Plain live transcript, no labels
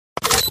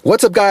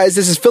What's up, guys?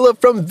 This is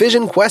Philip from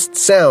Vision Quest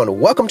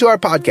Sound. Welcome to our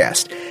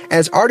podcast.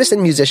 As artists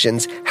and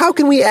musicians, how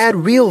can we add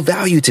real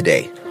value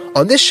today?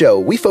 On this show,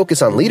 we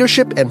focus on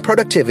leadership and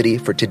productivity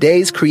for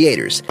today's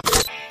creators.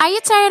 Are you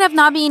tired of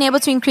not being able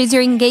to increase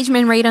your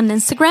engagement rate on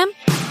Instagram?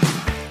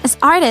 As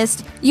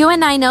artists, you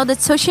and I know that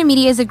social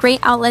media is a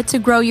great outlet to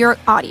grow your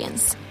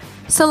audience.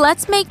 So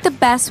let's make the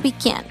best we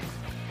can.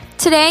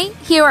 Today,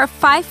 here are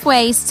 5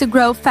 ways to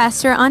grow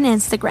faster on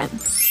Instagram.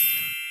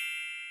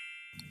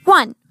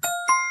 1.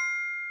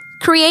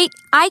 Create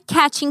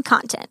eye-catching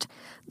content.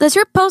 Does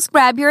your post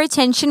grab your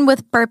attention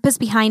with purpose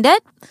behind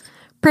it?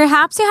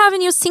 Perhaps you have a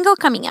new single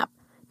coming up,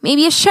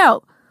 maybe a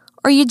show,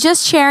 or you're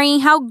just sharing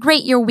how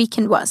great your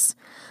weekend was.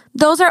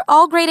 Those are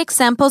all great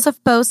examples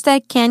of posts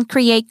that can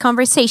create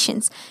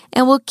conversations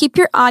and will keep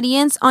your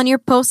audience on your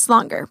posts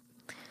longer.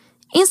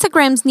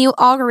 Instagram's new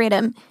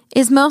algorithm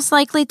is most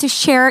likely to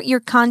share your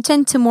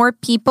content to more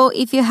people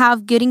if you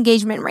have good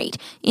engagement rate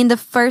in the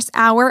first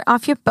hour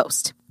of your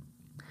post.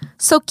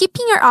 So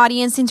keeping your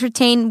audience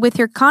entertained with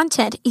your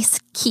content is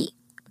key.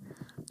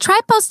 Try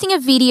posting a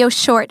video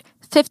short,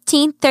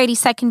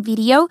 15-30-second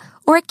video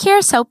or a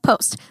carousel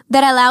post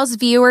that allows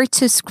viewers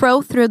to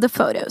scroll through the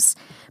photos.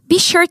 Be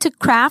sure to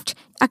craft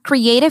a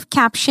creative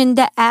caption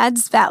that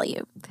adds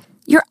value.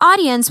 Your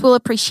audience will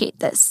appreciate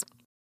this.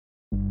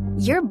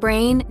 Your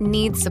brain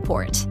needs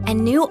support,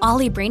 and new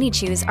Ollie Brainy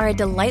Chews are a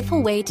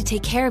delightful way to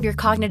take care of your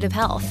cognitive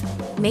health.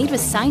 Made with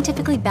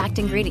scientifically backed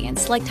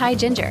ingredients like Thai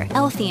ginger,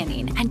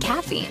 L-theanine, and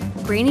caffeine,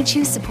 Brainy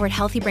Chews support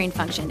healthy brain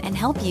function and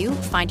help you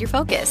find your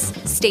focus,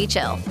 stay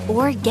chill,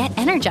 or get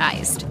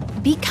energized.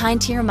 Be kind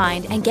to your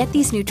mind and get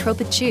these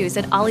nootropic chews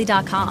at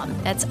ollie.com.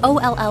 That's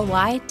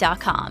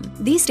OLLY.com.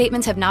 These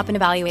statements have not been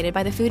evaluated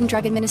by the Food and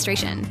Drug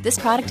Administration. This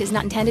product is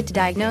not intended to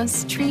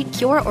diagnose, treat,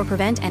 cure, or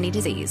prevent any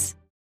disease.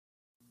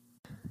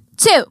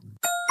 2.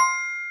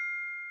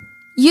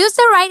 Use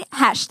the right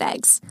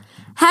hashtags.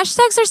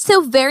 Hashtags are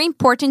still a very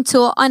important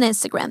tool on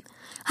Instagram.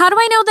 How do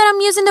I know that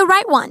I'm using the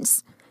right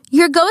ones?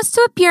 Your goal is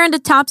to appear in the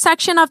top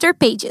section of their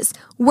pages,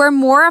 where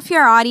more of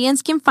your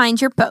audience can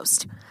find your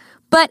post.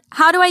 But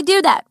how do I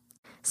do that?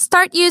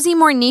 Start using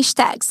more niche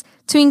tags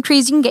to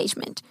increase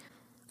engagement.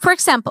 For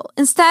example,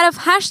 instead of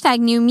hashtag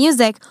new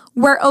music,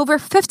 where over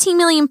 15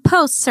 million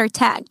posts are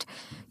tagged,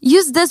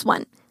 use this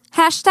one,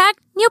 hashtag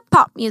new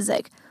pop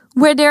music,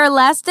 where there are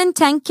less than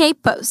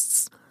 10K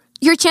posts.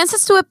 Your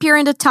chances to appear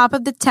in the top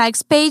of the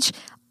tags page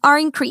are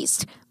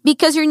increased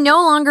because you're no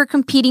longer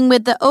competing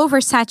with the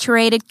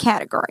oversaturated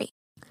category.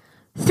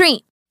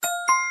 3.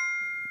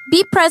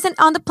 Be present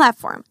on the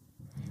platform.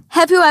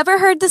 Have you ever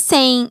heard the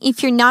saying,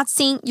 if you're not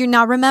seen, you're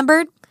not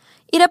remembered?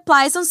 It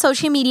applies on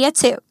social media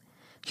too.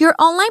 Your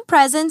online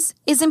presence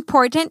is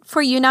important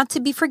for you not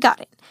to be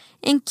forgotten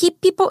and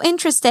keep people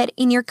interested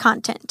in your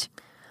content.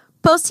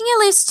 Posting at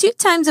least 2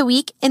 times a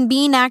week and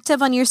being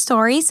active on your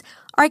stories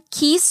are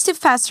keys to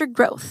faster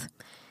growth.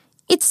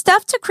 It's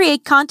tough to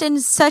create content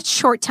in such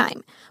short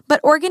time, but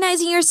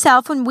organizing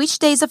yourself on which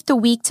days of the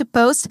week to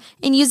post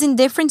and using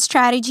different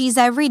strategies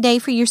every day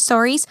for your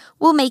stories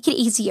will make it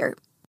easier.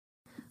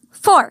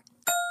 4.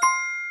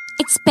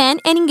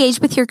 Expand and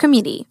engage with your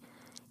community.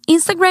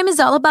 Instagram is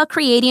all about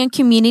creating a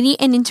community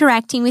and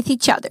interacting with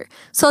each other,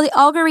 so the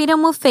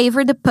algorithm will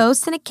favor the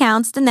posts and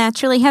accounts that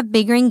naturally have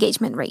bigger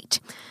engagement rate.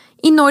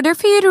 In order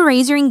for you to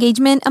raise your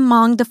engagement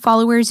among the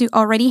followers you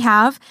already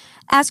have,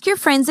 ask your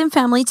friends and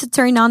family to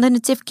turn on the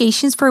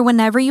notifications for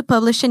whenever you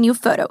publish a new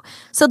photo,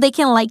 so they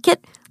can like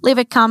it, leave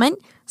a comment,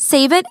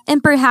 save it,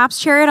 and perhaps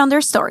share it on their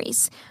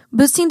stories,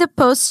 boosting the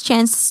post's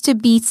chances to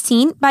be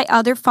seen by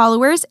other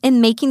followers and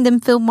making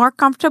them feel more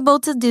comfortable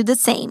to do the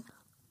same.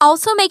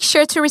 Also, make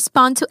sure to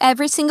respond to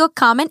every single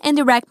comment and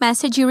direct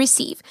message you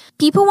receive.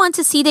 People want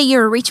to see that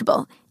you're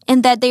reachable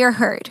and that they are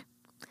heard.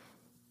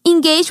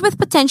 Engage with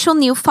potential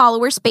new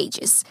followers'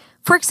 pages.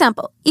 For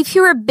example, if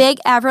you're a big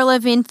Avril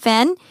Lavigne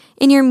fan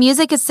and your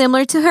music is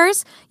similar to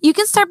hers, you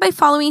can start by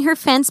following her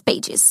fans'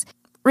 pages.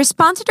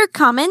 Respond to their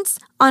comments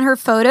on her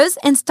photos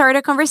and start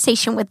a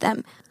conversation with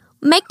them.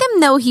 Make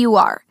them know who you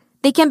are.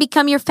 They can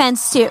become your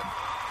fans too.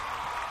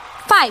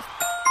 5.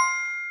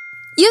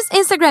 Use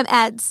Instagram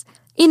ads.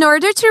 In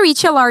order to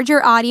reach a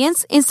larger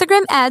audience,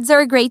 Instagram ads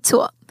are a great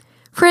tool.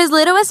 For as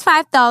little as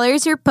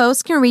 $5, your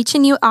post can reach a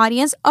new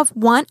audience of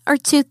 1,000 or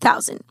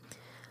 2,000.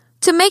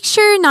 To make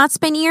sure you're not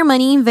spending your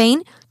money in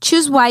vain,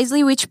 choose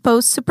wisely which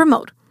posts to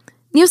promote.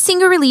 New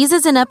single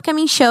releases and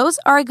upcoming shows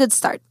are a good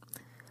start.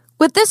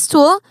 With this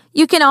tool,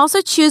 you can also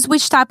choose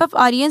which type of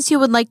audience you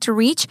would like to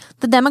reach,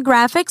 the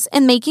demographics,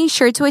 and making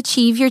sure to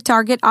achieve your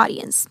target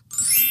audience.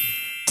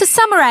 To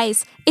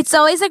summarize, it's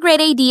always a great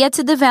idea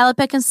to develop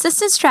a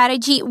consistent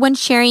strategy when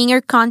sharing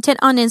your content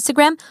on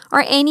Instagram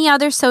or any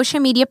other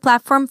social media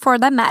platform for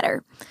that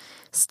matter.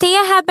 Stay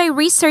ahead by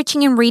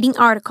researching and reading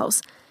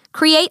articles.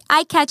 Create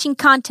eye-catching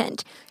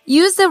content.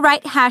 Use the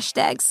right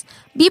hashtags.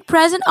 Be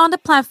present on the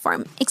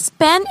platform.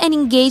 Expand and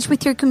engage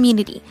with your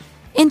community.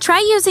 And try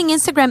using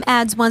Instagram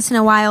ads once in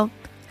a while.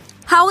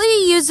 How will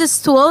you use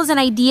these tools and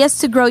ideas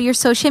to grow your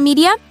social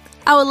media?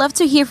 I would love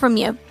to hear from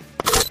you.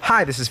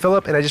 Hi, this is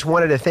Philip, and I just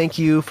wanted to thank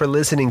you for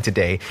listening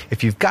today.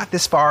 If you've got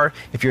this far,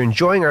 if you're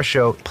enjoying our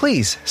show,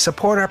 please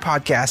support our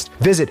podcast.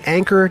 Visit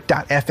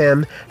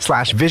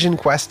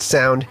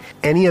anchor.fm/VisionQuestSound.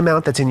 Any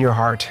amount that's in your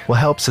heart will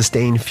help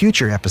sustain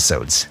future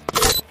episodes.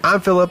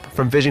 I'm Philip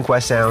from Vision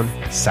Quest Sound,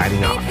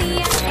 signing off.